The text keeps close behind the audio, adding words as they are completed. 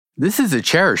This is a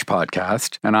Cherish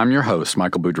podcast, and I'm your host,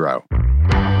 Michael Boudreau.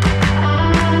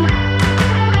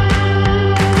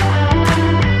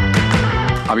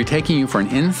 I'll be taking you for an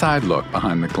inside look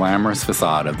behind the glamorous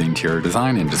facade of the interior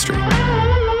design industry.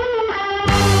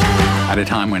 At a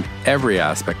time when every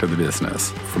aspect of the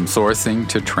business, from sourcing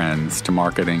to trends to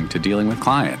marketing to dealing with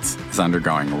clients, is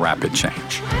undergoing rapid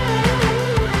change.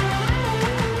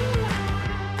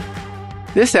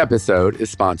 This episode is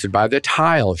sponsored by The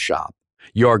Tile Shop,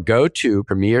 your go-to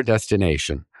premier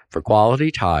destination for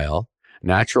quality tile,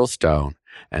 natural stone,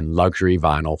 and luxury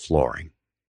vinyl flooring.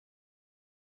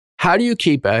 How do you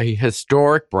keep a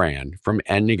historic brand from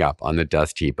ending up on the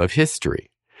dust heap of history?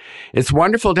 It's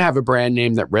wonderful to have a brand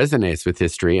name that resonates with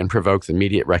history and provokes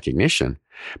immediate recognition,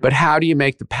 but how do you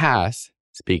make the past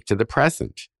speak to the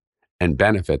present and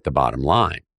benefit the bottom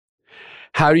line?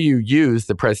 How do you use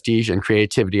the prestige and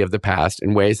creativity of the past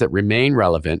in ways that remain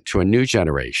relevant to a new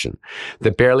generation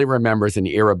that barely remembers an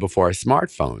era before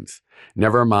smartphones,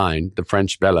 never mind the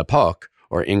French Belle Époque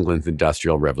or England's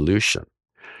Industrial Revolution?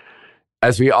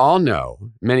 As we all know,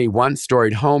 many once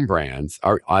storied home brands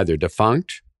are either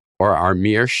defunct or are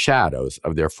mere shadows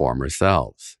of their former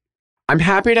selves. I'm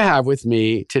happy to have with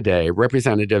me today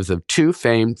representatives of two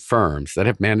famed firms that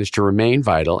have managed to remain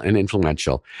vital and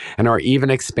influential and are even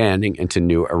expanding into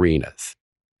new arenas.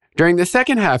 During the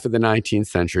second half of the 19th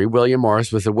century, William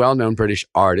Morris was a well-known British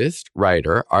artist,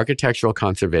 writer, architectural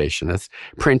conservationist,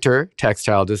 printer,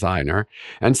 textile designer,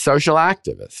 and social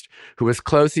activist who was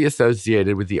closely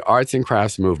associated with the arts and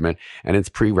crafts movement and its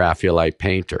pre-Raphaelite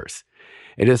painters.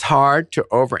 It is hard to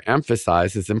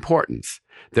overemphasize his importance,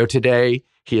 though today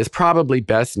he is probably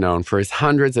best known for his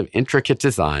hundreds of intricate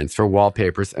designs for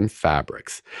wallpapers and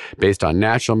fabrics based on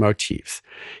natural motifs.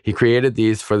 He created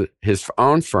these for his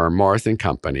own firm, Morris &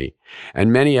 Company,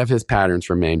 and many of his patterns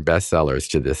remain bestsellers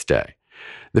to this day.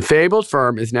 The fabled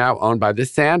firm is now owned by the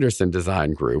Sanderson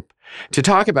Design Group. To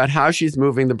talk about how she's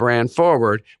moving the brand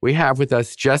forward, we have with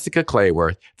us Jessica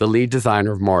Clayworth, the lead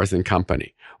designer of Morris &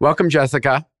 Company. Welcome,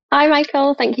 Jessica. Hi,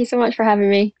 Michael. Thank you so much for having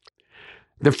me.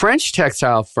 The French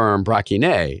textile firm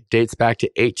Braquinet dates back to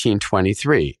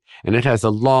 1823, and it has a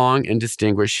long and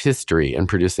distinguished history in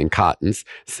producing cottons,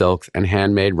 silks, and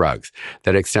handmade rugs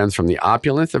that extends from the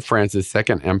opulence of France's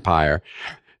Second Empire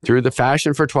through the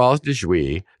fashion for toiles de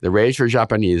jouy, the rage for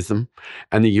Japonism,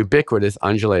 and the ubiquitous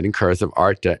undulating curves of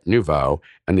Art Nouveau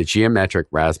and the geometric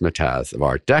razzmatazz of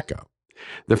Art Deco.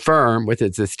 The firm, with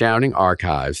its astounding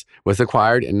archives, was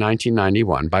acquired in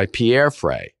 1991 by Pierre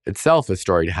Frey, itself a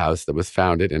storied house that was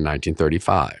founded in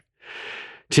 1935.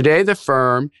 Today, the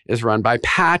firm is run by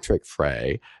Patrick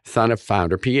Frey, son of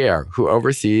founder Pierre, who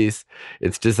oversees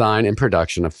its design and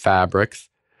production of fabrics,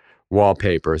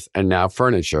 wallpapers, and now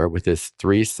furniture with his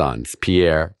three sons,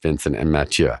 Pierre, Vincent, and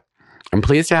Mathieu. I'm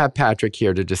pleased to have Patrick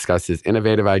here to discuss his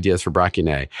innovative ideas for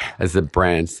Braquinet as the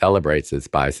brand celebrates its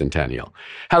bicentennial.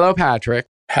 Hello, Patrick.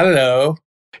 Hello.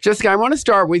 Jessica, I want to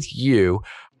start with you.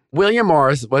 William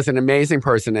Morris was an amazing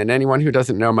person, and anyone who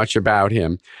doesn't know much about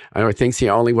him or thinks he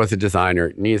only was a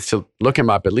designer needs to look him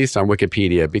up, at least on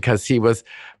Wikipedia, because he was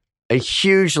a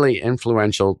hugely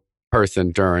influential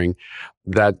person during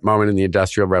that moment in the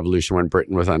Industrial Revolution when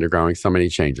Britain was undergoing so many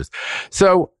changes.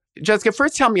 So, Jessica,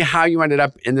 first tell me how you ended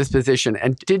up in this position.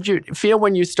 And did you feel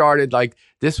when you started like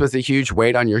this was a huge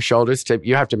weight on your shoulders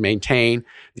you have to maintain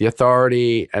the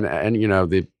authority and you know,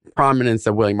 the prominence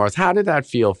of William Morris? How did that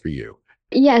feel for you?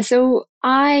 Yeah, so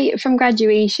from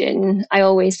graduation, I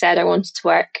always said I wanted to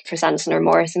work for Sanderson or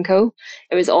Morris & Co.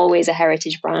 It was always a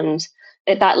heritage brand.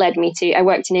 That led me to, I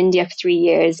worked in India for 3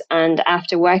 years, and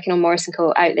after working on Morris &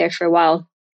 Co. out there for a while,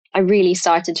 I really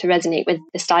started to resonate with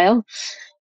the style.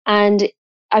 And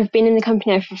I've been in the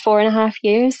company now for 4.5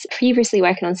 years, previously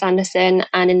working on Sanderson,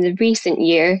 and in the recent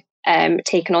year,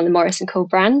 taken on the Morris & Co.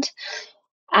 brand.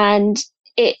 And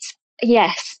it's,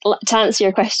 yes, to answer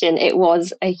your question, it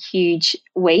was a huge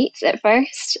weight at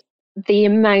first. The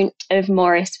amount of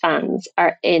Morris fans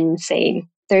are insane.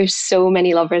 There's so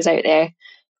many lovers out there,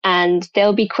 and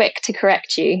they'll be quick to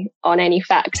correct you on any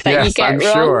fact that you get I'm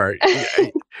wrong. Sure.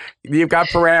 You've got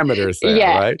parameters there,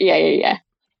 right? Yeah.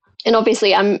 And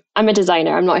obviously, I'm a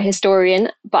designer. I'm not a historian,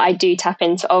 but I do tap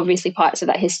into obviously parts of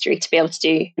that history to be able to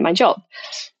do my job.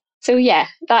 So yeah,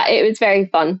 it was very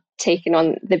fun taking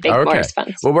on the big Morris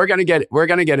fans. Well, we're gonna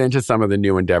get into some of the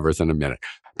new endeavors in a minute.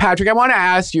 Patrick, I want to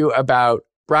ask you about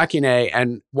Braquinet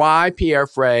and why Pierre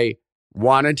Frey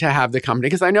wanted to have the company,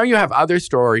 because I know you have other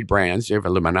storied brands. You have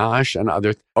Illuminage and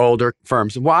other older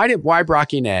firms. Why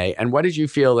Braquinet, and what did you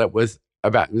feel that was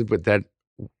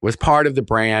part of the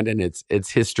brand and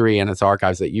its history and its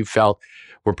archives that you felt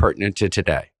were pertinent to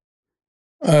today?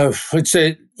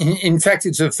 In fact,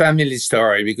 it's a family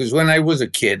story because when I was a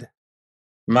kid,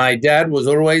 my dad was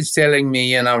always telling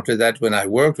me, and after that, when I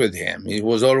worked with him, he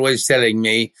was always telling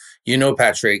me,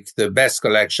 Patrick, the best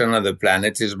collection on the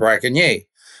planet is Braconnier.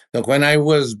 Donc when I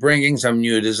was bringing some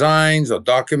new designs or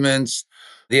documents,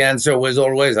 the answer was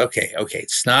always, okay,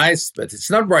 it's nice, but it's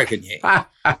not Braconnier.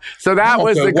 So that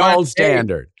was the gold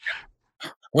standard.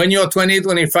 When you're 20,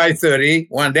 25, 30,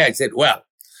 one day I said, well,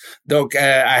 donc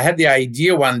I had the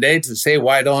idea one day to say,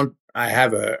 why don't I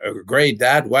have a great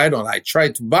dad? Why don't I try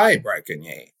to buy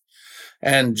Braconnier?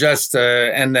 And just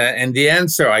and the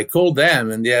answer, I called them,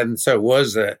 and the answer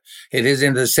was, it is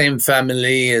in the same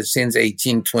family since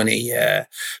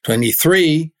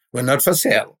 1823. We're not for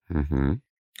sale. Mm-hmm.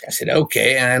 I said,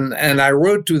 okay. And I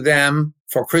wrote to them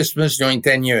for Christmas during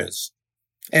 10 years.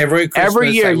 Every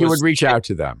year you would reach out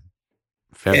to them.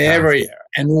 Fantastic. Every year.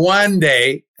 And one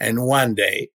day,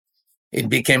 it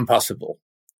became possible.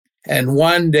 And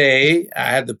one day I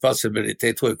had the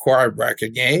possibility to acquire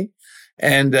Braconnier.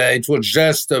 And it was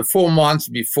just 4 months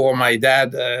before my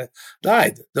dad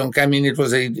died. Donc, I mean,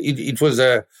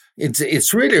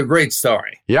 it's really a great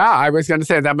story. Yeah, I was going to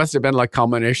say that must have been like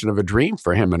culmination of a dream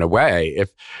for him in a way. If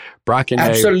Braconnier,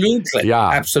 absolutely, yeah,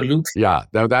 absolutely, yeah,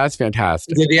 no, that's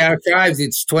fantastic. The archives,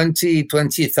 it's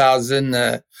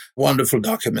 20,000 wonderful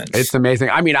documents. It's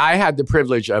amazing. I mean, I had the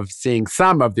privilege of seeing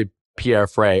some of the Pierre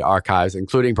Frey archives,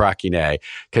 including Braconnier,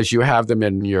 because you have them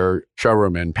in your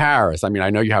showroom in Paris. I mean, I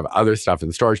know you have other stuff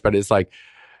in storage, but it's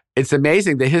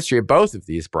amazing the history of both of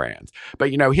these brands.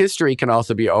 But, history can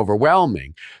also be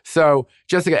overwhelming. So,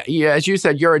 Jessica, as you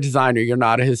said, you're a designer, you're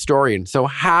not a historian. So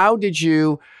how did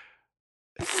you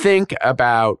think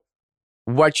about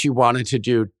what you wanted to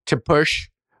do to push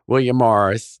William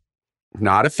Morris,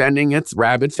 not offending its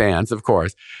rabid fans, of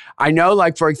course? I know,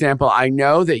 for example, I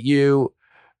know that you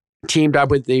teamed up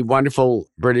with the wonderful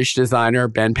British designer,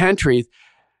 Ben Pentreath.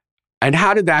 And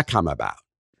how did that come about?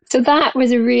 So that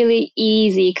was a really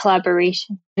easy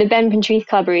collaboration. The Ben Pentreath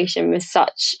collaboration was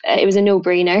it was a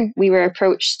no-brainer. We were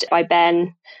approached by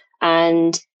Ben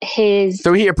and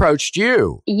So he approached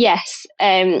you? Yes.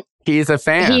 He's a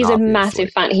fan, He's obviously. a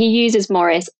massive fan. He uses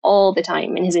Morris all the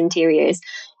time in his interiors.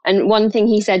 And one thing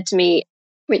he said to me,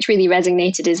 which really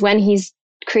resonated, is when he's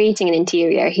creating an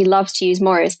interior, he loves to use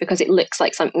Morris because it looks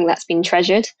like something that's been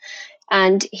treasured.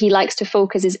 And he likes to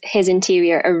focus his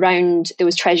interior around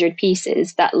those treasured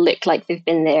pieces that look like they've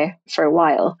been there for a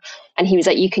while. And he was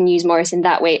like, you can use Morris in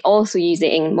that way, also use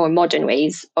it in more modern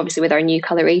ways, obviously with our new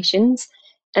colorations.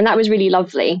 And that was really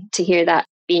lovely to hear that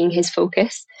being his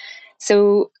focus.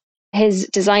 So his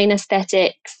design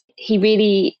aesthetics,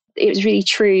 it was really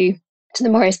true to the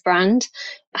Morris brand,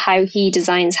 how he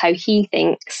designs, how he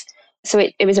thinks. So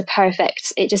it was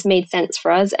it just made sense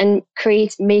for us, and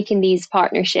making these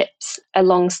partnerships a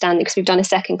long-standing, because we've done a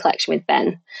second collection with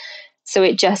Ben. So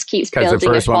it just keeps building upon that.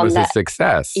 Because the first one was a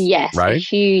success. Yes, right? A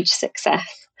huge success.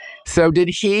 So did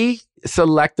he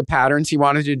select the patterns he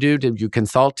wanted to do? Did you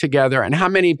consult together? And how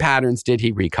many patterns did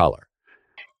he recolor?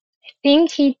 I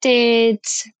think he did,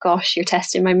 gosh, you're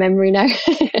testing my memory now.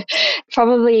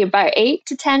 Probably about 8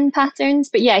 to 10 patterns.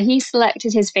 But yeah, he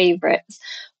selected his favorites.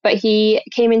 But he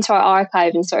came into our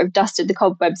archive and sort of dusted the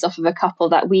cobwebs off of a couple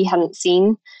that we hadn't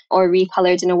seen or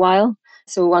recolored in a while.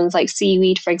 So ones like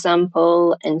Seaweed, for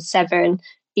example, and Severn,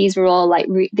 these were all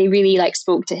they really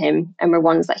spoke to him and were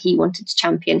ones that he wanted to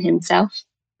champion himself.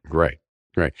 Great.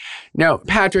 Now,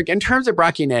 Patrick, in terms of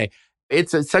Braconnier,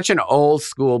 it's such an old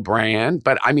school brand,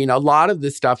 but I mean, a lot of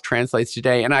this stuff translates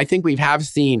today. And I think we have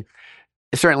seen,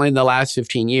 certainly in the last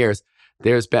 15 years,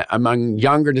 there's been, among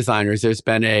younger designers, there's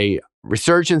been a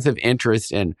resurgence of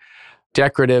interest in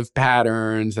decorative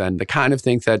patterns and the kind of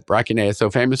things that Braconnier is so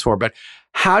famous for. But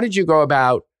how did you go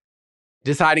about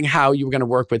deciding how you were going to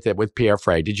work with it with Pierre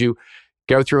Frey? Did you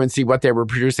go through and see what they were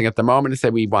producing at the moment and say,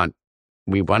 we want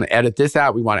to edit this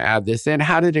out, we want to add this in?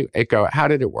 How did it go? How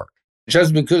did it work?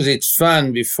 Just because it's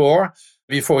fun before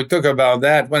we talk about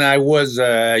that, when I was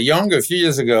young, a few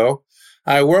years ago,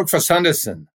 I worked for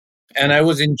Sanderson. And I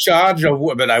was in charge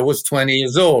but I was 20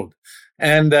 years old.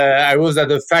 And I was at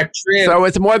the factory. So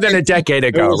it's more than a decade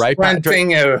ago, right?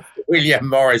 Printing William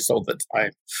Morris all the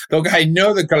time. Look, I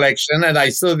know the collection and I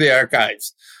saw the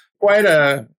archives. Quite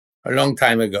a long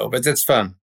time ago, but it's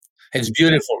fun. It's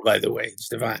beautiful, by the way. It's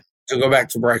divine. To go back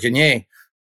to Braconnier,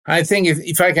 I think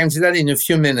if I can say that in a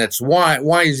few minutes,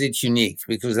 why is it unique?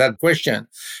 Because that question,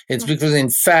 it's because in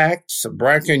fact,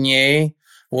 Braconnier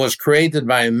was created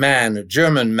by a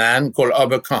German man called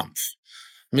Oberkampf.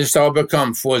 Mr.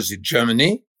 Oberkampf was in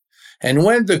Germany. And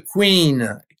when the Queen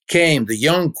the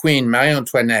young Queen Marie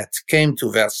Antoinette came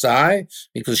to Versailles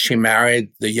because she married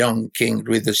the young King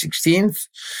Louis XVI,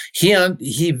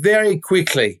 he very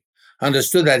quickly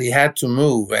understood that he had to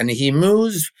move, and he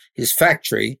moved his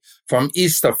factory from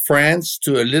east of France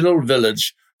to a little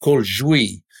village called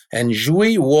Jouy. And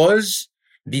Jouy was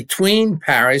between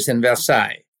Paris and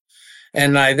Versailles.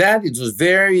 And like that, it was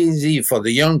very easy for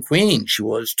the young queen, she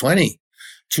was 20,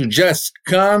 to just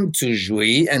come to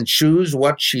Jouy and choose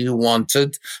what she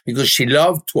wanted because she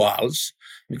loved toiles,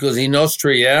 because in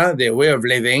Austria, their way of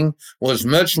living was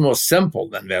much more simple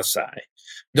than Versailles.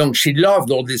 Donc she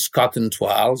loved all these cotton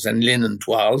toiles and linen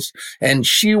toiles, and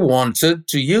she wanted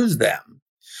to use them.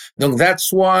 Donc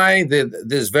that's why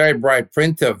this very bright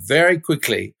printer very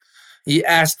quickly, he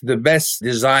asked the best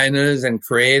designers and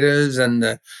creators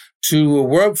and to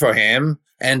work for him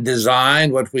and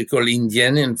design what we call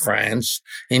Indian in France,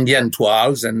 Indian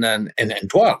toiles and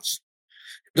toiles.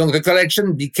 Donc the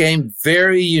collection became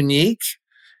very unique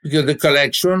because the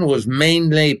collection was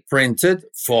mainly printed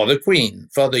for the queen,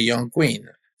 for the young queen.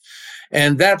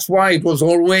 And that's why it was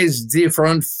always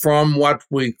different from what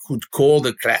we could call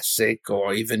the classic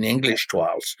or even English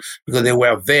toiles, because they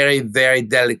were very, very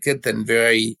delicate and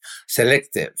very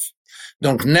selective.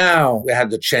 Donc now we had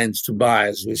the chance to buy,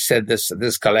 as we said,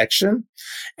 this collection.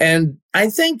 And I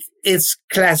think it's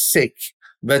classic,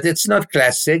 but it's not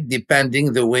classic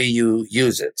depending the way you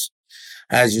use it,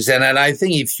 as you said. And I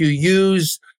think if you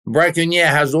use Braconnier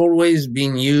has always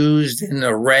been used in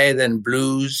the red and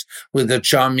blues with the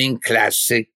charming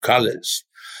classic colors.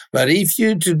 But if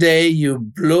you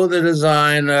blow the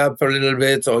design up a little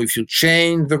bit, or if you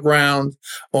change the ground,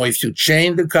 or if you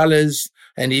change the colors,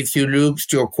 and if you look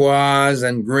turquoise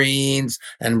and greens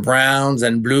and browns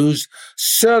and blues,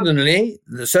 suddenly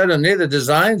the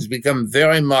designs become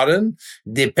very modern,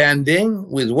 depending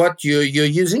with what you're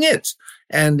using it.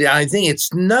 And I think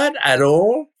it's not at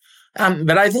all.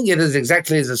 But I think it is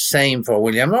exactly the same for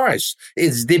William Morris.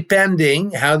 It's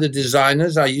depending how the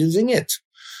designers are using it.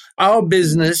 Our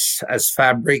business as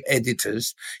fabric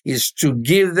editors is to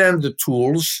give them the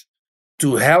tools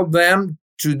to help them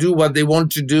to do what they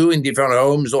want to do in different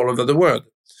homes all over the world.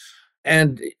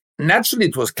 And naturally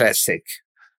it was classic,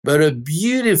 but a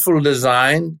beautiful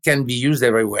design can be used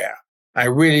everywhere. I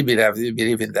really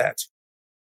believe in that.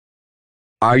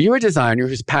 Are you a designer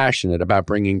who's passionate about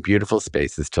bringing beautiful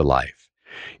spaces to life?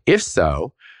 If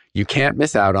so, you can't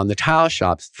miss out on the Tile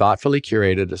Shop's thoughtfully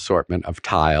curated assortment of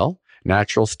tile,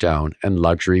 natural stone, and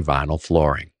luxury vinyl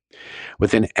flooring.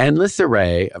 With an endless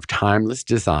array of timeless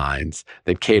designs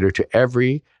that cater to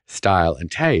every style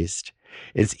and taste,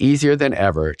 it's easier than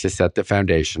ever to set the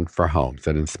foundation for homes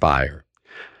that inspire.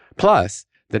 Plus,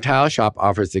 the Tile Shop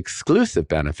offers exclusive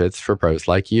benefits for pros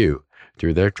like you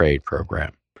through their trade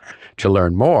program. To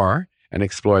learn more and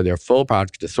explore their full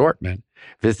product assortment,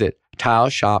 visit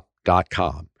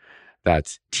tileshop.com.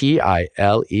 That's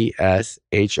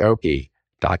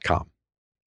TILESHOP.com.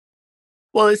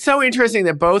 Well, it's so interesting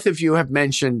that both of you have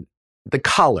mentioned the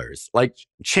colors, like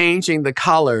changing the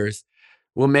colors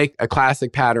will make a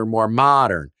classic pattern more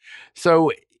modern.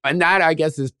 So, and that, I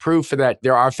guess, is proof that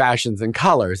there are fashions and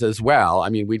colors as well. I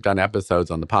mean, we've done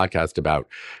episodes on the podcast about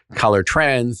color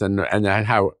trends and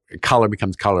how color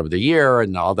becomes color of the year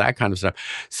and all that kind of stuff.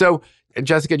 So,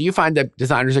 Jessica, do you find that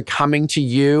designers are coming to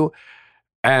you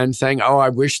and saying, oh, I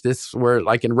wish this were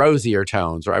like in rosier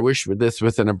tones, or I wish this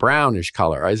was in a brownish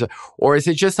color? Or is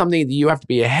it just something that you have to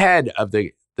be ahead of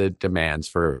the demands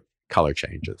for color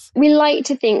changes? We like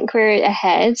to think we're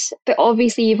ahead, but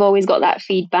obviously you've always got that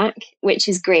feedback, which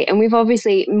is great. And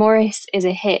Morris is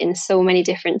a hit in so many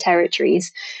different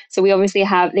territories. So we obviously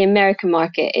have the American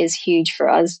market is huge for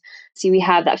us. So we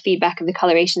have that feedback of the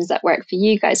colorations that work for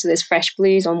you guys. So there's fresh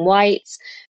blues on whites,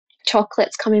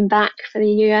 chocolates coming back for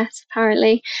the US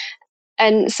apparently.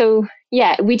 And so,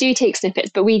 yeah, we do take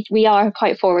snippets, but we are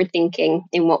quite forward thinking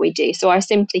in what we do. So our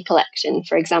Simply collection,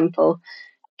 for example,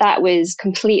 that was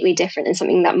completely different and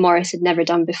something that Morris had never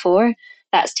done before.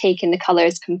 That's taken the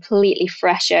colours completely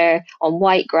fresher on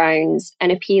white grounds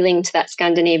and appealing to that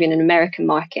Scandinavian and American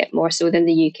market more so than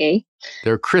the UK.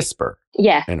 They're crisper.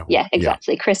 Yeah,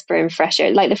 exactly. Yeah. Crisper and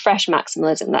fresher, like the fresh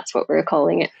maximalism. That's what we're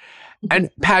calling it. And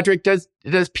Patrick, does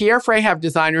Pierre Frey have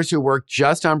designers who work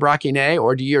just on Braconnier,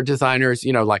 or do your designers,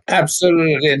 like...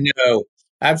 Absolutely no.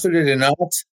 Absolutely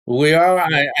not. We are,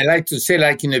 I like to say,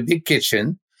 like in a big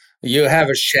kitchen, you have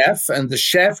a chef, and the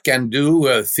chef can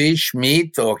do fish,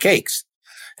 meat, or cakes.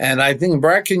 And I think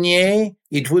Braconnier,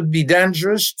 it would be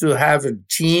dangerous to have a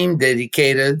team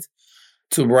dedicated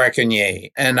to Braconnier.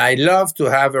 And I love to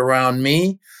have around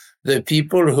me the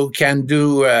people who can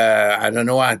do, I don't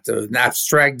know what, an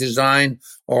abstract design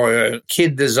or a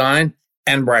kit design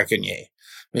and Braconnier.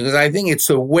 Because I think it's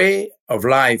a way of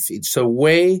life. It's a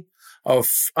way of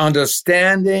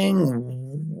understanding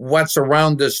what's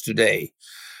around us today.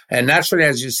 And naturally,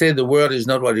 as you say, the world is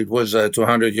not what it was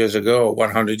 200 years ago or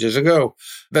 100 years ago.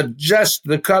 But just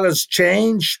the colors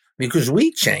change because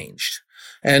we changed.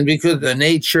 And because the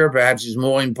nature perhaps is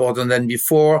more important than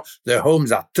before, the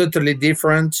homes are totally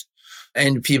different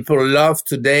and people love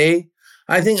today.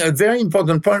 I think a very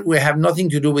important point, we have nothing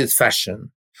to do with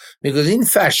fashion. Because in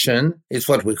fashion, it's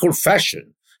what we call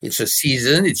fashion. It's a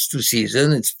season, it's 2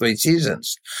 seasons, it's 3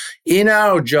 seasons. In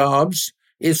our jobs,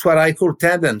 it's what I call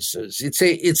tendencies.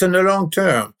 It's in the long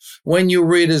term. When you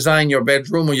redesign your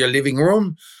bedroom or your living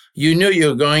room, you know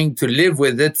you're going to live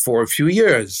with it for a few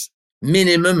years,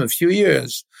 minimum a few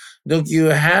years. Don't you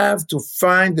have to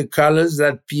find the colors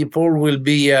that people will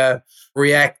be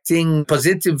reacting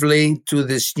positively to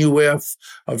this new way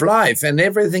of life. And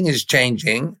everything is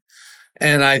changing.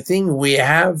 And I think we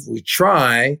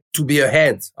try to be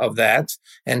ahead of that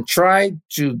and try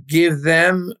to give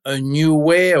them a new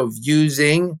way of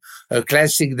using a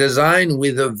classic design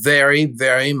with a very,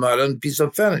 very modern piece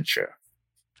of furniture.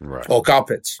 Right. Or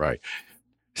carpets. Right.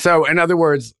 So in other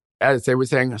words, as they were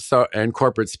saying, so in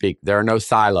corporate speak, there are no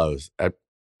silos at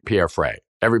Pierre Frey.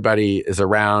 Everybody is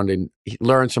around and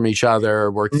learns from each other,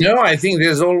 works. No, I think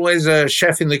there's always a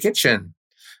chef in the kitchen.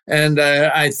 And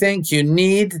I think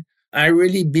I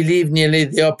really believe nearly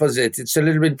the opposite. It's a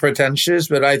little bit pretentious,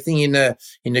 but I think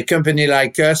in a company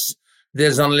like us,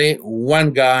 there's only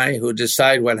one guy who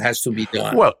decides what has to be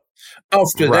done. Well,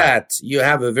 after that, you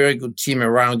have a very good team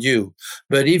around you.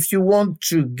 But if you want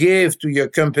to give to your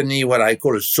company what I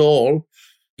call a soul,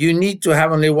 you need to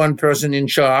have only one person in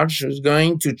charge who's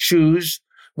going to choose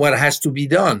what has to be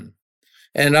done.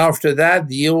 And after that,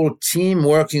 the whole team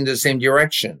works in the same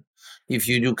direction. If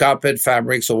you do carpet,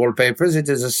 fabrics, or wallpapers, it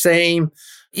is the same.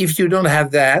 If you don't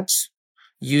have that,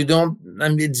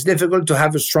 it's difficult to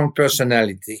have a strong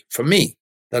personality. For me,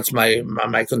 that's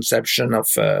my conception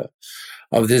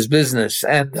of this business.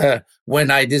 And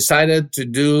when I decided to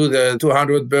do the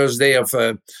 200th birthday of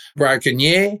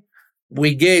Braconnier,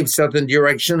 we gave certain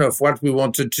direction of what we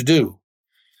wanted to do.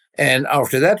 And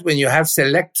after that, when you have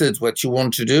selected what you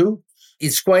want to do,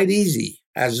 it's quite easy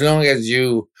as long as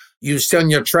you stay on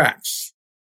your tracks.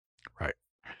 Right.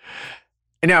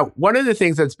 Now, one of the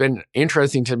things that's been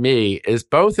interesting to me is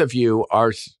both of you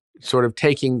are sort of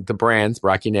taking the brands,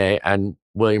 Braconnier and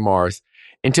William Morris,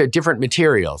 into different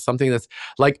materials, something that's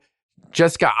like,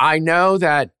 Jessica, I know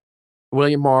that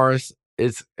William Morris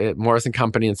is Morris and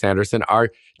Company and Sanderson are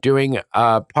doing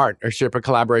a partnership, a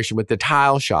collaboration with the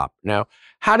Tile Shop. Now,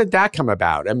 how did that come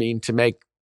about? I mean, to make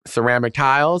ceramic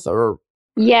tiles or...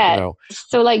 Yeah. You know,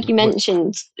 so like you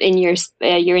mentioned in your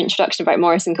introduction about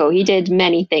Morris & Co., he did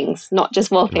many things, not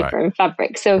just wallpaper and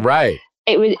fabric. So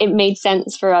it made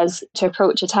sense for us to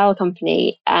approach a tile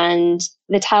company, and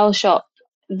the Tile Shop,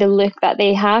 the look that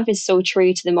they have is so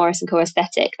true to the Morris & Co.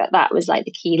 aesthetic that was like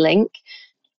the key link.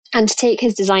 And to take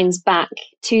his designs back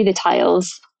to the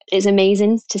tiles is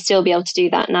amazing to still be able to do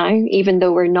that now. Even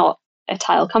though we're not a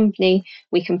tile company,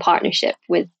 we can partnership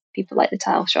with people like the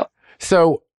Tile Shop.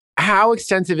 So how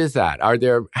extensive is that?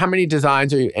 How many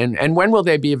designs are you, and when will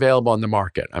they be available on the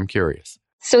market? I'm curious.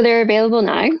 So they're available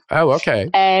now. Oh, okay.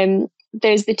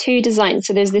 There's the 2 designs.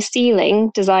 So there's the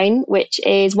ceiling design, which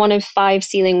is one of 5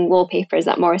 ceiling wallpapers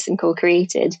that Morris & Co.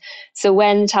 created. So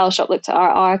when the Tile Shop looked at our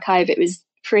archive, it was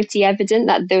pretty evident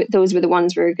that those were the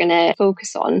ones we were going to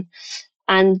focus on.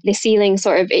 And the ceiling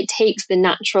it takes the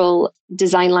natural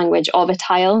design language of a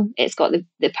tile. It's got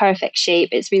the perfect shape.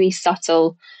 It's really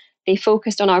subtle. They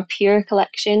focused on our Pure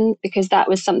collection because that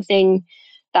was something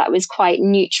that was quite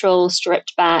neutral,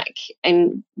 stripped back,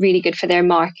 and really good for their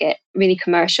market, really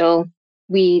commercial.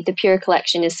 The Pure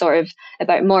collection is sort of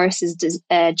about Morris's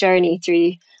journey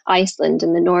through Iceland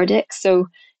and the Nordics. So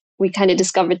we kind of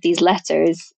discovered these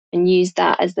letters and used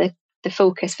that as the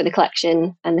focus for the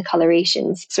collection and the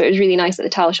colorations. So it was really nice that the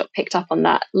Tile Shop picked up on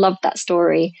that, loved that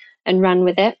story, and ran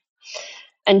with it.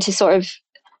 And to sort of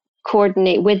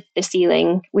coordinate with the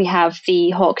ceiling, we have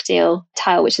the Hawkdale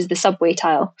tile, which is the subway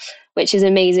tile, which is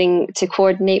amazing to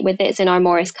coordinate with it. It's in our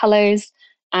Morris colours,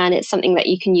 and it's something that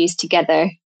you can use together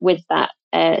with that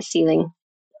ceiling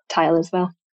tile as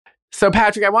well. So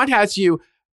Patrick, I want to ask you,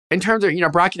 in terms of,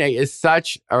 Braconnier is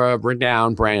such a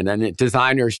renowned brand and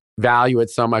designers value it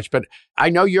so much, but I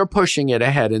know you're pushing it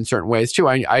ahead in certain ways too.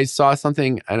 I saw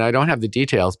something, and I don't have the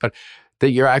details, but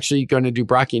that you're actually going to do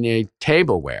Braconier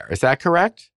tableware. Is that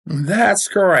correct? That's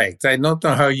correct. I don't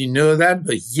know how you know that,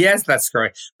 but yes, that's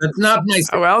correct. But not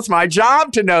myself. Well, it's my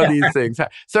job to know these things.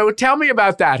 So tell me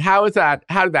about that. How did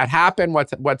that happen?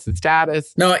 What's the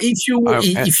status? No, if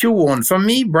you want, for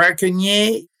me,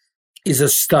 Braconier is a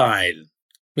style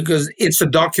because it's a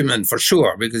document for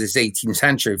sure because it's 18th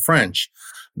century French.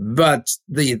 But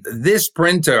this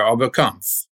printer of a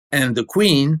Kampf and the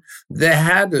Queen, they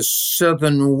had a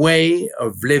certain way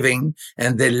of living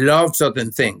and they loved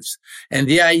certain things. And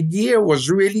the idea was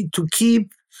really to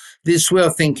keep this way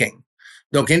of thinking.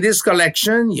 Donc, in this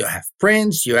collection, you have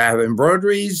prints, you have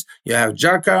embroideries, you have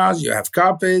jacquards, you have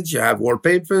carpets, you have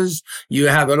wallpapers, you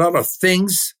have a lot of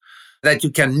things that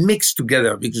you can mix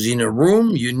together because in a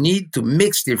room, you need to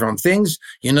mix different things.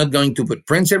 You're not going to put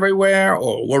prints everywhere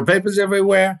or wallpapers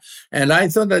everywhere. And I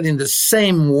thought that in the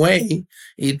same way,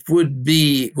 it would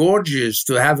be gorgeous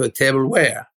to have a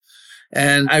tableware.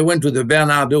 And I went to the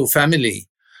Bernardo family.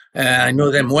 I know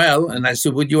them well. And I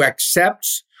said, would you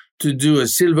accept to do a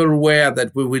silverware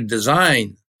that we would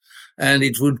design? And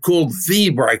it would call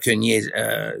the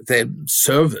Braconier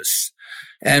service.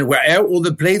 And where all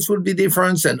the plates would be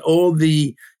different and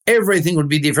everything would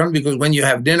be different because when you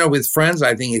have dinner with friends,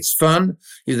 I think it's fun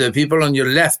if the people on your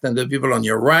left and the people on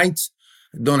your right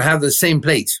don't have the same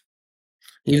plate.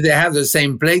 If they have the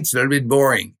same plate, it's a little bit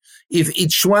boring. If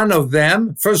each one of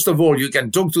them, first of all, you can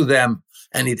talk to them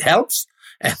and it helps.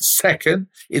 And second,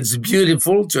 it's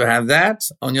beautiful to have that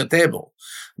on your table.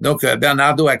 Donc,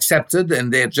 Bernardo accepted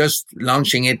and they're just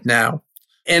launching it now.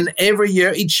 And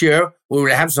each year, we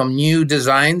will have some new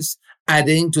designs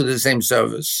adding to the same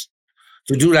service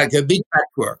to do like a big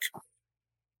patchwork.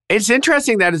 It's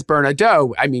interesting that it's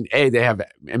Bernardo. I mean, they have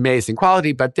amazing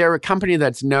quality, but they're a company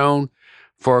that's known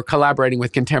for collaborating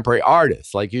with contemporary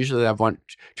artists. Like usually they have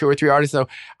two or three artists. So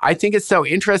I think it's so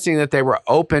interesting that they were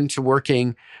open to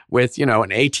working with, an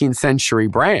 18th century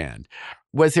brand.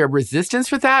 Was there resistance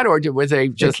with that, or was they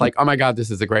just like, oh my God, this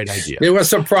is a great idea? They were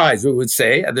surprised, we would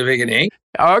say, at the beginning.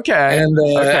 Okay.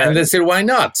 And they said, why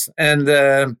not?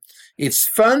 And it's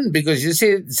fun because you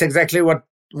see, it's exactly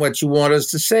what you want us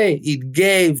to say. It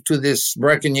gave to this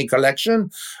Braconier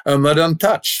collection a modern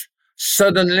touch.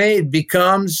 Suddenly it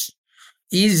becomes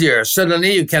easier.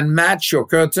 Suddenly you can match your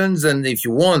curtains, and if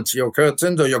you want, your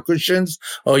curtains or your cushions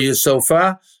or your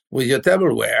sofa with your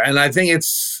tableware. And I think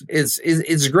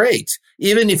it's great,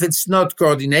 even if it's not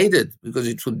coordinated, because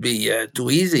it would be too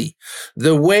easy.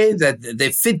 The way that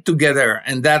they fit together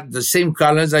and that the same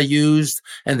colors are used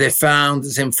and they found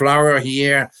the same flower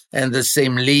here and the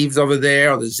same leaves over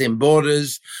there or the same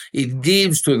borders, it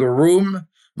gives to the room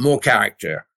more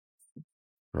character.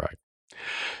 Right.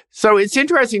 So it's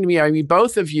interesting to me. I mean,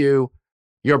 both of you,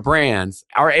 your brands,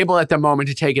 are able at the moment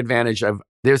to take advantage of.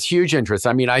 There's huge interest.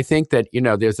 I mean, I think that,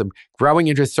 there's a growing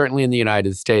interest, certainly in the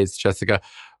United States, Jessica,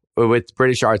 with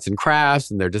British arts and crafts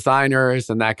and their designers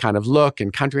and that kind of look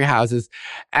and country houses.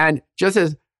 And just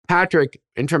as Patrick,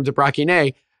 in terms of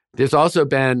Braconier, there's also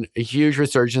been a huge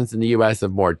resurgence in the US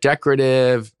of more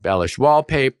decorative, embellished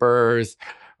wallpapers,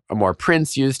 more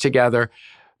prints used together.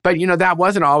 But, that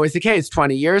wasn't always the case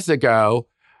 20 years ago.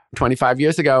 25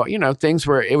 years ago,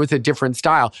 it was a different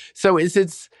style. So is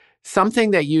it something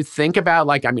that you think about?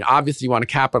 Like, I mean, obviously you want to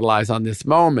capitalize on this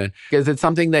moment. Is it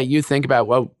something that you think about,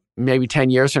 well, maybe 10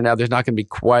 years from now, there's not going to be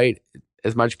quite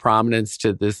as much prominence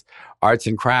to this arts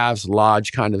and crafts,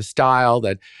 lodge kind of style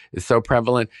that is so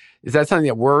prevalent? Is that something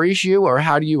that worries you, or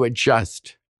how do you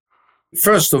adjust?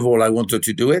 First of all, I wanted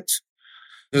to do it.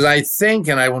 Because I think,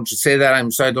 and I want to say that,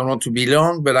 I'm sorry, I don't want to be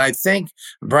long, but I think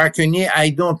Braconier, I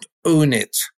don't own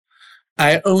it.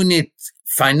 I own it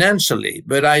financially,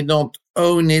 but I don't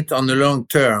own it on the long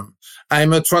term.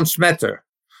 I'm a transmitter.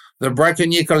 The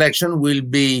Braconier collection will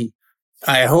be,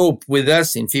 I hope, with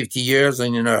us in 50 years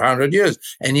and in 100 years.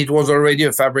 And it was already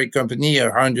a fabric company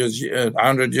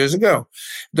 100 years ago.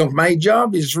 So my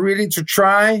job is really to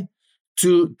try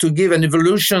to give an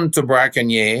evolution to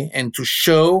Braconier and to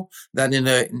show that in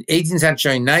the 18th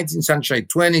century, 19th century,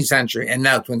 20th century, and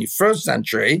now 21st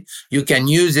century, you can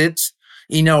use it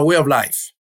in our way of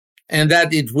life. And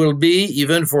that it will be,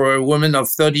 even for a woman of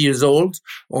 30 years old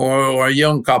or a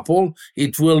young couple,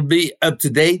 it will be up to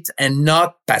date and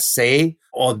not passé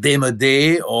or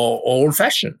démodé or old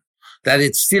fashioned. That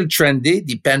it's still trendy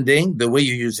depending the way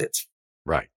you use it.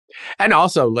 Right. And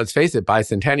also, let's face it,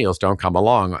 bicentennials don't come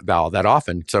along that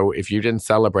often. So if you didn't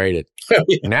celebrate it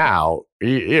now,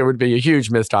 it would be a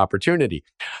huge missed opportunity.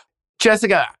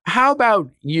 Jessica, how about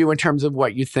you in terms of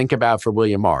what you think about for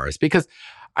William Morris? Because,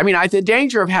 I mean, the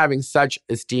danger of having such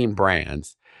esteemed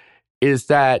brands is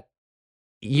that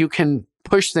you can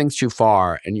push things too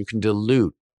far and you can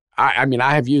dilute. I mean,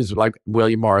 I have used like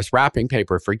William Morris wrapping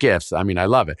paper for gifts. I mean, I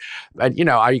love it. But,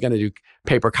 are you going to do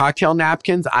paper cocktail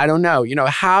napkins? I don't know.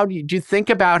 How do you think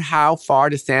about how far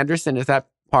to Sanderson? Is that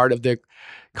part of the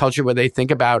culture where they think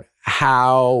about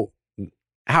how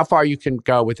far you can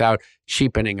go without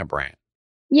cheapening a brand?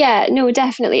 Yeah, no,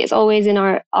 definitely. It's always in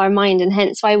our mind, and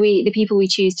hence why the people we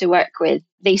choose to work with,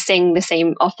 they sing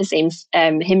off the same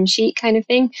hymn sheet kind of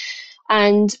thing.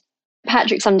 And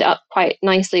Patrick summed it up quite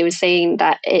nicely, was saying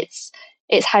that it's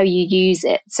how you use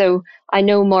it. So I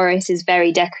know Morris is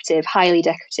very decorative, highly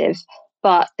decorative,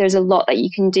 but there's a lot that you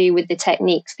can do with the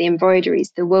techniques, the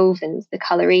embroideries, the wovens, the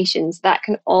colorations, that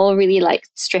can all really like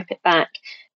strip it back.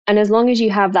 And as long as you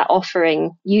have that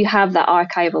offering, you have that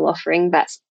archival offering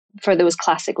that's for those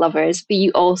classic lovers, but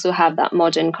you also have that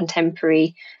modern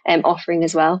contemporary offering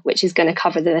as well, which is going to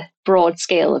cover the broad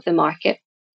scale of the market.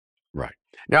 Right.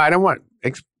 Now, I'm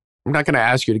not going to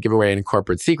ask you to give away any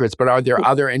corporate secrets, but are there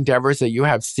other endeavors that you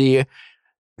see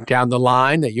down the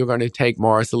line that you're going to take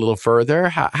Morris a little further?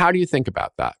 How do you think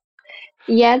about that?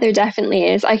 Yeah, there definitely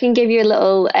is. I can give you a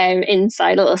little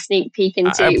insight, a little sneak peek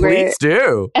into. Please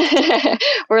do.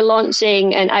 We're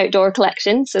launching an outdoor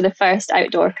collection, so the first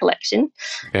outdoor collection.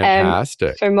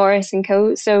 Fantastic. For Morris &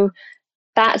 Co. So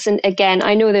that's again,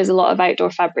 I know there's a lot of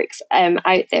outdoor fabrics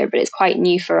out there, but it's quite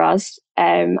new for us.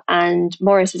 And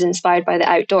Morris is inspired by the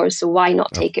outdoors, so why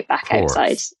not take it back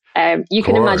outside? You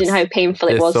can imagine how painful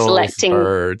it was selecting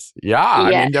birds. Yeah, I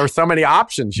mean, there were so many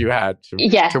options you had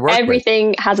to work everything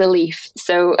with. Has a leaf,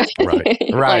 so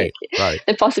right.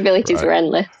 The possibilities were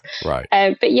endless. Right.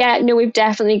 But yeah, no, we've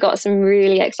definitely got some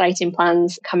really exciting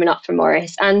plans coming up for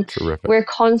Morris, and terrific. We're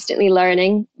constantly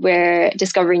learning. We're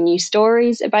discovering new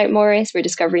stories about Morris. We're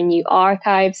discovering new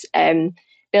archives,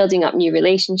 building up new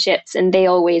relationships, and they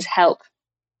always help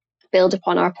build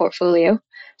upon our portfolio.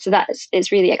 So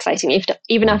it's really exciting.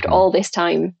 Even after all this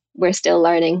time, we're still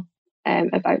learning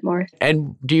about Morris.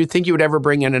 And do you think you would ever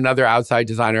bring in another outside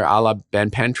designer a la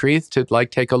Ben Pentreath to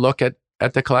take a look at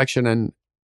the collection and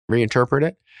reinterpret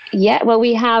it? Yeah, well,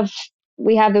 we have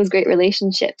those great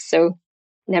relationships, so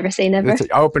never say never. It's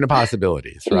open to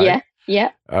possibilities, right? Yeah.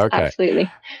 Okay.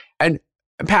 Absolutely. And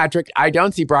Patrick, I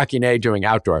don't see Bracquignet doing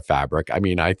outdoor fabric. I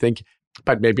mean, I think,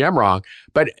 but maybe I'm wrong.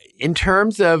 But in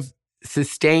terms of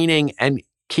sustaining and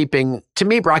keeping, to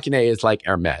me, Bracquignet is like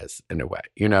Hermes in a way.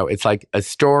 It's like a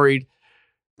storied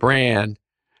brand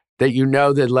that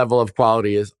the level of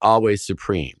quality is always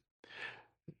supreme.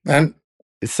 And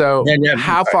so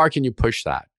how far can you push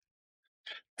that?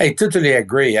 I totally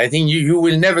agree. I think you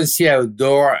will never see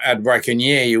outdoor at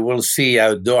Bracquignet. You will see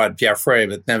outdoor at Pierre Frey,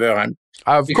 but never on.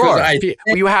 Of course.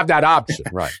 You have that option,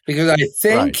 right? Because I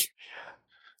think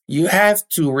you have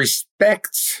to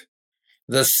respect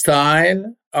the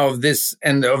style of this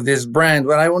brand.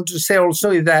 What I want to say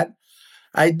also is that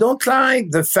I don't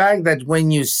like the fact that when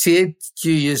you see it,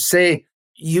 you say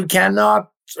you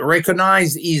cannot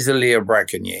recognize easily a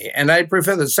Bracquignet. And I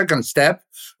prefer the second step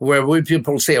where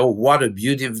people say, oh, what a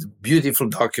beautiful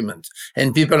document.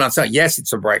 And people are saying, yes,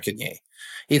 it's a Bracquignet.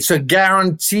 It's a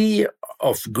guarantee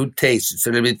of good taste. It's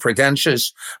a little bit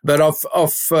pretentious, but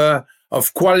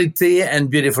of quality and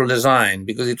beautiful design,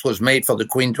 because it was made for the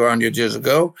Queen 200 years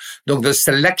ago. So the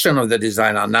selection of the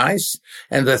design are nice.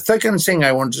 And the second thing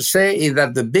I want to say is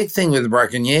that the big thing with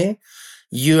Bracquignet,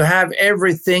 you have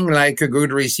everything like a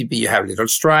good recipe. You have little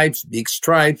stripes, big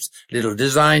stripes, little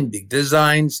design, big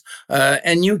designs,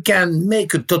 and you can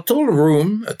make a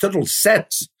total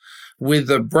set with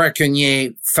the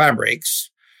Bracquignet fabrics,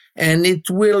 and it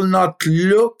will not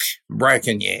look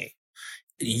Bracquignet.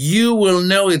 You will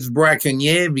know it's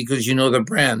Bracquignet because you know the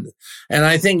brand. And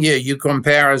I think you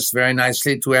compare us very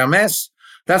nicely to Hermes.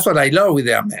 That's what I love with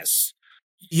Hermes.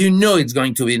 You know it's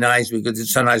going to be nice because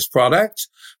it's a nice product.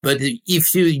 But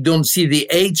if you don't see the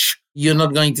H, you're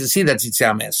not going to see that it's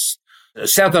Hermes.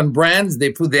 Certain brands,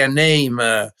 they put their name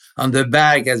on the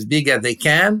bag as big as they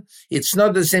can. It's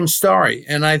not the same story.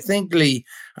 And I think the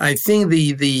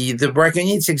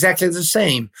Bracquignet is exactly the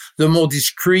same. The more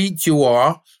discreet you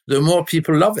are, the more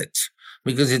people love it,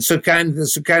 because it's a kind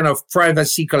of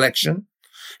privacy collection.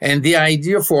 And the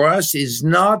idea for us is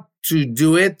not to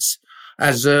do it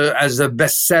as a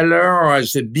bestseller or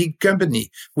as a big company.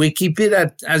 We keep it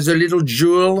as a little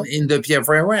jewel in the Pierre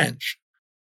Frey range.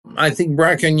 I think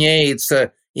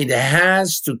Bracquignet, it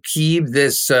has to keep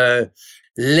this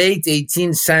late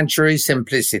 18th century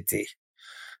simplicity.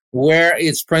 Where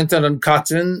it's printed on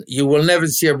cotton, you will never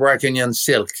see a Bracquignet on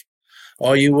silk.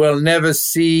 Or you will never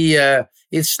see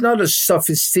It's not a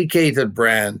sophisticated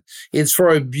brand. It's for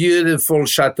a beautiful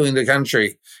chateau in the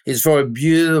country. It's for a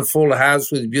beautiful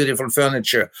house with beautiful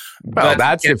furniture. Well,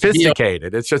 that's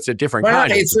sophisticated. It's just a different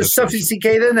kind of it's a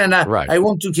sophisticated, and I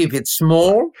want to keep it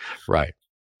small. Right.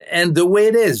 And the way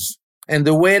it is.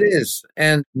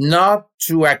 And not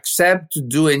to accept to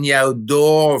do any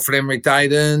outdoor flame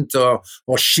retardant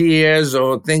or shears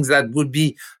or things that would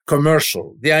be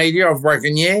commercial. The idea of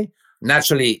Braconnier,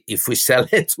 naturally, if we sell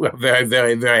it, we're very,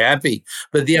 very, very happy.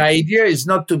 But the idea is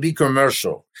not to be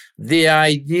commercial. The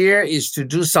idea is to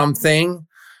do something,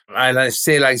 I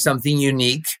say like something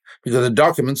unique, because the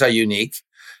documents are unique,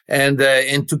 and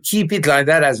to keep it like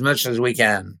that as much as we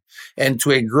can. And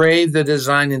to engrave the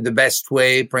design in the best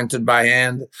way, printed by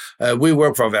hand. We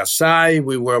work for Versailles.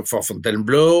 We work for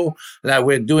Fontainebleau. Now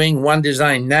we're doing one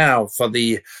design now for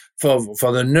the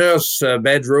nurse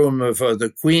bedroom, for the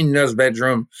queen nurse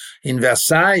bedroom in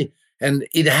Versailles. And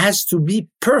it has to be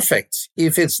perfect.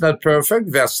 If it's not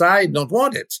perfect, Versailles don't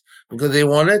want it because they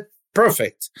want it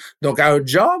perfect. Donc our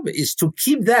job is to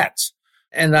keep that.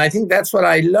 And I think that's what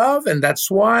I love. And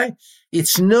that's why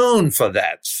it's known for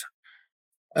that.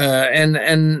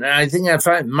 And I think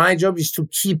my job is to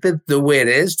keep it the way it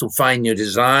is, to find new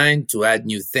design, to add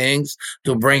new things,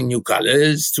 to bring new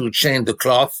colors, to change the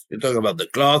cloth. You talk about the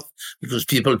cloth because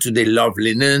people today love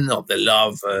linen or they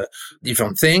love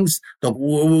different things. So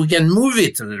we can move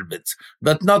it a little bit,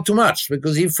 but not too much,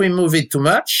 because if we move it too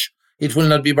much, it will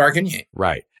not be Braconnier.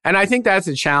 Right. And I think that's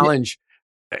a challenge.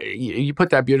 Yeah. You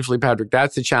put that beautifully, Patrick.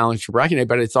 That's a challenge for Braconnier,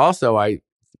 but it's also, I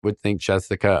would think,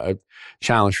 Jessica, a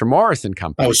challenge for Morris &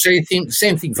 Company. Oh, same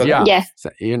thing for them. Yeah.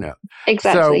 So,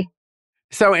 exactly.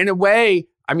 So in a way,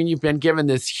 I mean, you've been given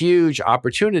this huge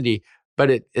opportunity,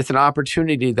 but it's an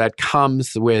opportunity that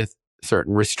comes with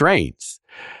certain restraints.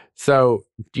 So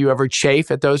do you ever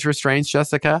chafe at those restraints,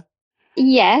 Jessica?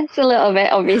 Yes, a little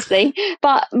bit, obviously.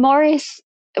 But Morris,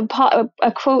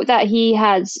 a quote that he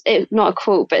had, not a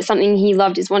quote, but something he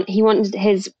loved is he wanted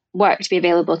his work to be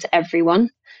available to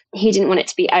everyone. He didn't want it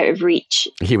to be out of reach.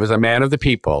 He was a man of the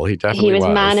people. He definitely was. He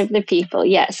was a man of the people,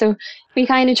 yeah. So we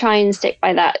kind of try and stick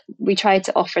by that. We try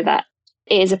to offer that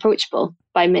it is approachable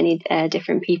by many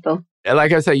different people.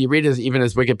 Like I said, you read even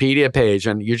his Wikipedia page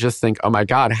and you just think, oh my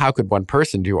God, how could one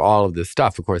person do all of this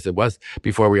stuff? Of course, it was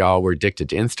before we all were addicted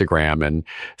to Instagram and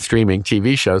streaming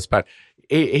TV shows, but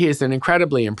he is an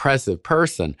incredibly impressive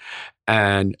person.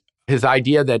 And his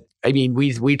idea that, I mean,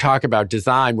 we talk about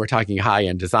design, we're talking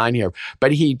high-end design here,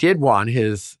 but he did want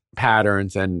his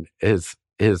patterns and his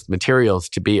materials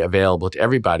to be available to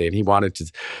everybody. And he wanted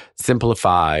to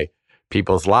simplify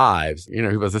people's lives. He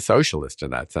was a socialist in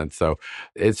that sense. So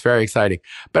it's very exciting.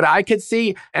 But I could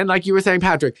see, and like you were saying,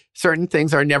 Patrick, certain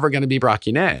things are never going to be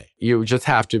Braconnier. You just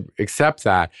have to accept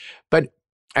that. But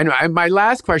and my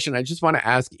last question, I just want to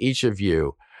ask each of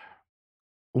you,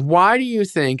 why do you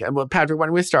think, well, Patrick, why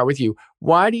don't we start with you?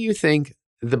 Why do you think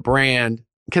the brand,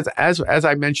 because as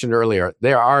I mentioned earlier,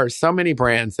 there are so many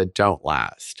brands that don't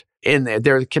last. And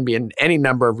there can be any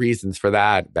number of reasons for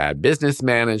that, bad business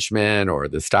management, or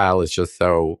the style is just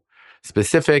so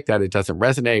specific that it doesn't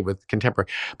resonate with contemporary.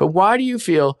 But why do you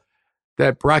feel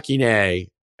that Braconnier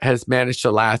has managed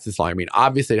to last this long? I mean,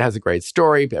 obviously it has a great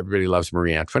story. Everybody loves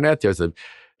Marie Antoinette. There's a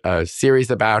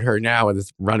series about her now, and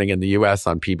it's running in the US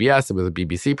on PBS. It was a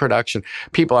BBC production.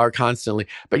 People are constantly,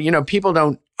 but people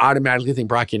don't automatically think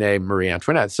Braconnier, Marie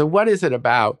Antoinette. So what is it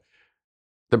about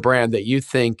the brand that you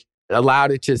think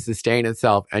allowed it to sustain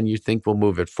itself and you think will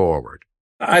move it forward?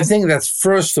 I think that's,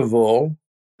 first of all,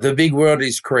 the big word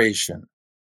is creation.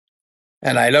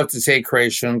 And I love to say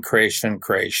creation, creation,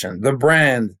 creation. The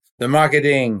brand, the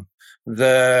marketing,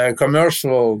 the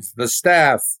commercials, the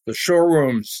staff, the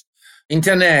showrooms,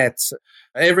 internet,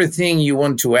 everything you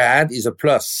want to add is a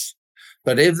plus.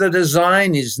 But if the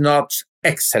design is not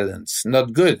excellent,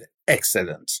 not good,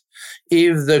 excellent,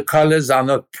 if the colors are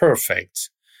not perfect,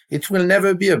 it will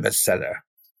never be a bestseller.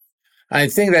 I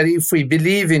think that if we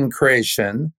believe in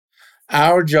creation,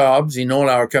 our jobs in all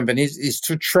our companies is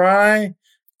to try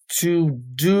to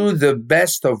do the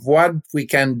best of what we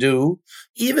can do,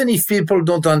 even if people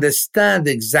don't understand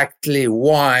exactly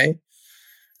why.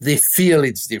 They feel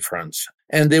it's different,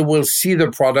 and they will see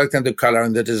the product and the color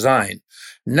and the design.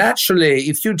 Naturally,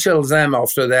 if you tell them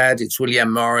after that it's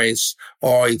William Morris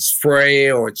or it's Frey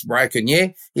or it's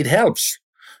Braconnier, it helps.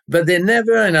 But they're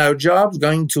never in our jobs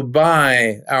going to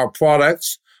buy our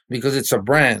products because it's a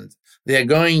brand. They're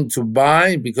going to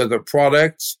buy because they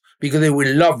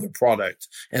will love the product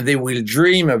and they will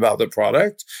dream about the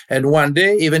product. And one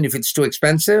day, even if it's too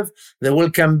expensive, they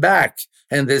will come back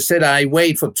and they said, I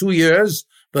wait for 2 years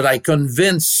but I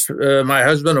convinced my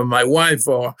husband or my wife,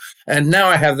 and now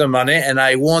I have the money and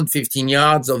I want 15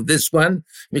 yards of this one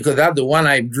because that's the one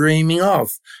I'm dreaming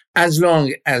of. As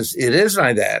long as it is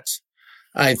like that,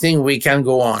 I think we can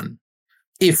go on.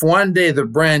 If one day the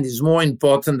brand is more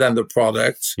important than the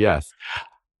product. Yes.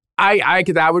 I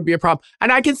that would be a problem.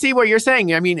 And I can see what you're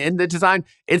saying. I mean, in the design,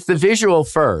 it's the visual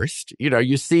first.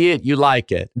 You see it, you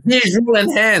like it. Visual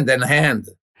and hand.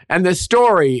 And the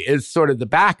story is sort of the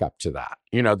backup to that.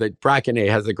 That Braconnier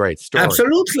has a great story.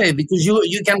 Absolutely, because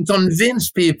you can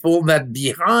convince people that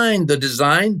behind the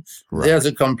design, there's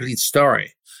a complete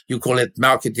story. You call it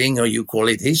marketing or you call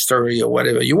it history or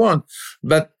whatever you want.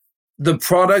 But the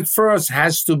product first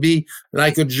has to be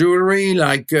like a jewelry,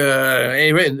 like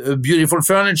a beautiful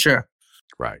furniture.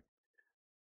 Right.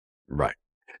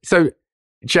 So,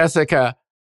 Jessica,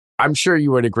 I'm sure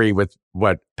you would agree with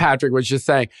what Patrick was just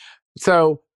saying.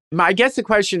 So, I guess the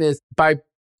question is, by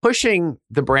pushing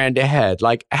the brand ahead,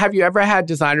 like, have you ever had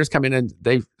designers come in and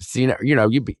they've seen,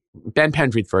 Ben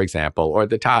Pendreath, for example, or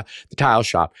the tile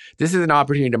shop? This is an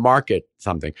opportunity to market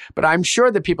something. But I'm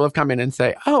sure that people have come in and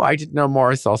say, oh, I didn't know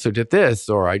Morris also did this,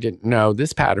 or I didn't know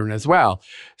this pattern as well.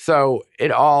 So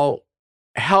it all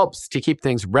helps to keep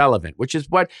things relevant, which is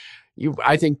what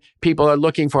I think people are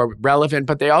looking for, relevant,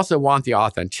 but they also want the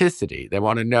authenticity. They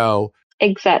want to know.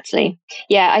 Exactly.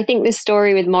 Yeah, I think the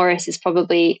story with Morris is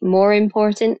probably more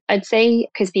important, I'd say,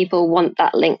 because people want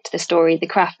that link to the story, the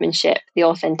craftsmanship, the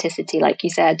authenticity, like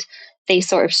you said. They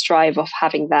sort of strive off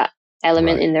having that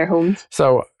element in their homes.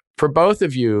 So for both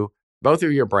of your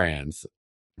brands,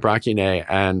 Braconnier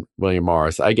and William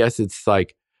Morris, I guess it's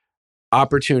like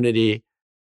opportunity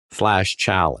 /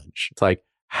 challenge. It's like,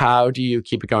 how do you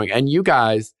keep it going? And you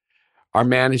guys are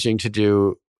managing to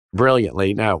do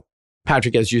brilliantly. Now,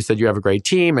 Patrick, as you said, you have a great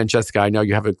team. And Jessica, I know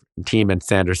you have a team and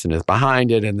Sanderson is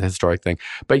behind it and the historic thing.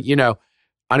 But,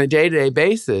 on a day-to-day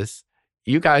basis,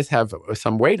 you guys have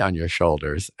some weight on your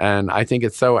shoulders. And I think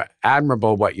it's so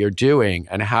admirable what you're doing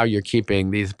and how you're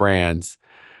keeping these brands,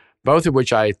 both of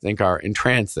which I think are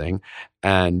entrancing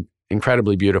and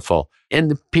incredibly beautiful, in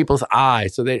the people's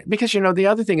eyes. Because, the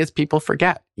other thing is people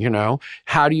forget,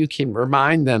 how do you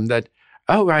remind them that,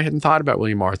 oh, I hadn't thought about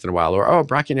William Morris in a while, or, oh,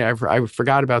 Braconnier, I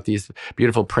forgot about these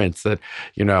beautiful prints that,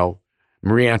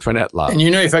 Marie Antoinette loved. And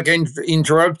if I can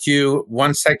interrupt you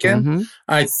 1 second,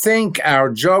 I think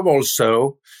our job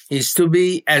also is to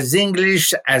be as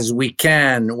English as we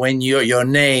can when your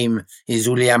name is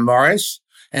William Morris,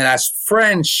 and as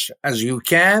French as you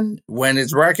can when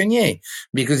it's Braconnier,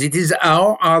 because it is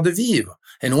our art de vivre.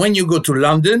 And when you go to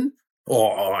London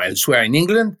or elsewhere in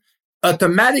England,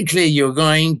 automatically you're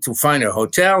going to find a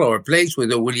hotel or a place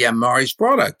with a William Morris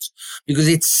product because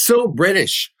it's so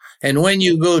British. And when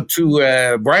you go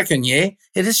to Braconnier,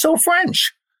 it is so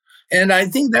French. And I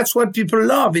think that's what people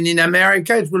love. And in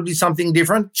America, it will be something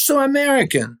different, so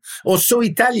American or so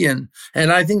Italian.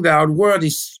 And I think that our world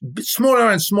is smaller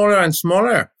and smaller and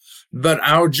smaller. But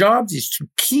our job is to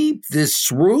keep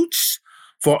these roots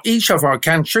for each of our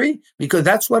country because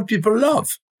that's what people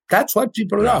love. That's what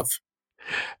people love.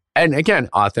 And again,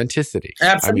 authenticity.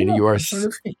 Absolutely. I mean, you are.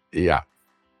 Absolutely. Yeah.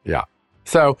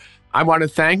 So I want to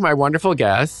thank my wonderful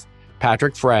guests,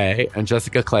 Patrick Frey and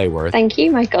Jessica Clayworth. Thank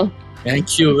you, Michael.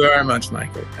 Thank you very much,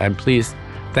 Michael. And please,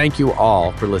 thank you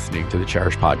all for listening to the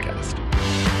Cherish Podcast.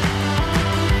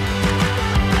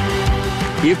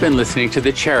 You've been listening to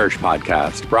the Cherish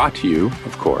Podcast, brought to you,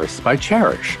 of course, by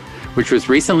Cherish, which was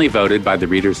recently voted by the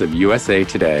readers of USA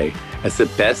Today as the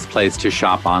best place to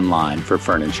shop online for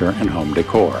furniture and home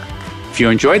decor. If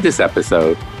you enjoyed this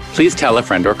episode, please tell a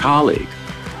friend or colleague.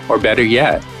 Or better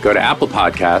yet, go to Apple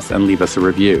Podcasts and leave us a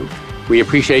review. We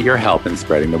appreciate your help in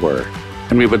spreading the word.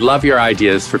 And we would love your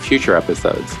ideas for future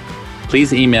episodes.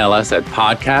 Please email us at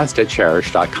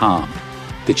podcast@cherish.com.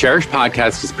 The Cherish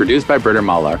Podcast is produced by Britta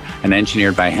Muller and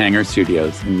engineered by Hanger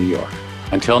Studios in New York.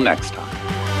 Until next time.